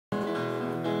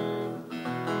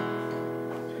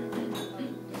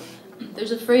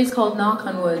There's a phrase called knock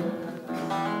on wood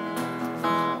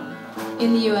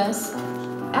in the US.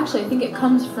 Actually, I think it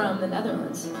comes from the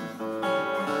Netherlands.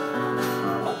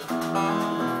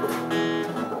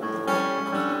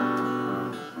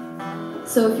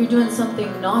 So if you're doing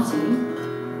something naughty,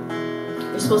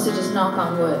 you're supposed to just knock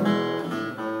on wood.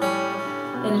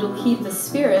 And it'll keep the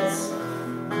spirits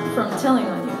from telling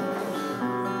on you.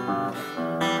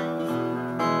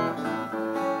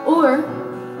 Or,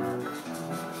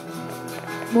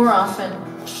 more often,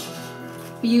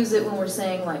 we use it when we're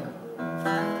saying like,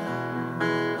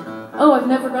 oh, I've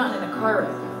never gotten in a car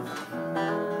wreck.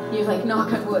 You like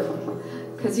knock on wood.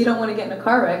 Because you don't want to get in a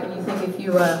car wreck, and you think if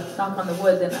you knock on the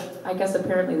wood, then I guess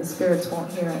apparently the spirits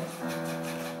won't hear it.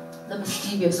 The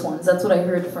mischievous ones. That's what I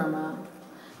heard from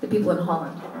the people in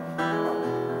Holland.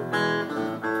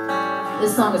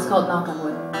 This song is called Knock on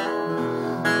Wood.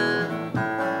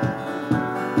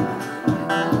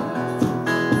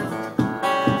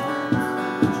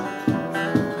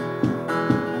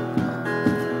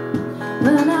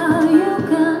 Well, now you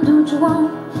can do what you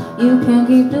want. You can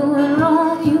keep doing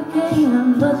wrong. You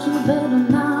can, but you better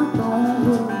knock on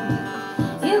wood.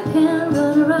 You can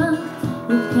run around.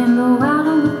 You can go out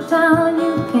on the town.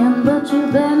 You can, but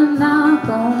you better knock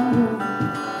on wood.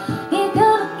 He's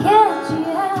gonna catch you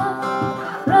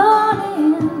out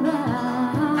running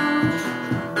around.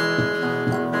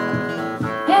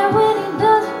 And when he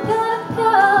does, he's gonna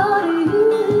cut you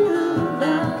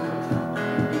down.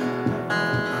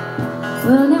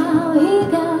 Well, now he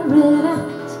got red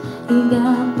eyes, he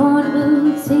got pointed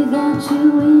boots, he got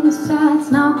you in his sights,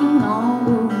 knocking on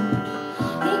wood.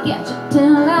 He got you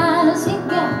telling lies, he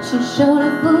got you short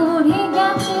of food, he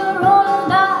got you rolling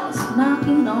dice,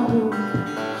 knocking on wood.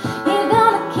 He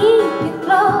gonna keep you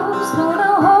close,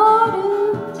 gonna hold you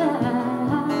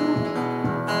tight,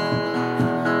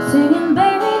 singing,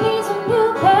 baby needs a new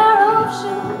pair of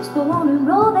shoes, go on and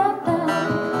roll that dice.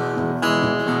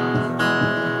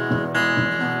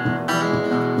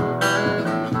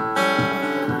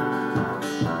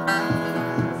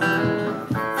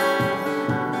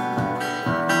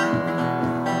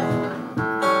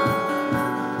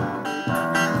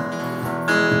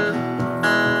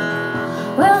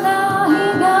 Well, now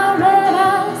he got red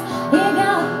eyes, he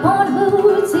got pointed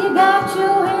boots, he got you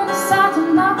in the sights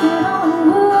and knocking on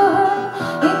wood.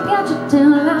 He got you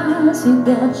telling lies, he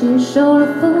got you short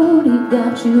of food, he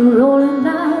got you rolling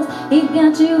dice, he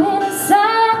got you in his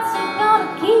sights, he's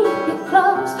gonna keep you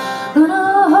close, gonna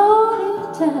hold you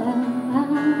tight,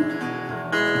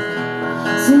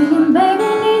 singing, baby.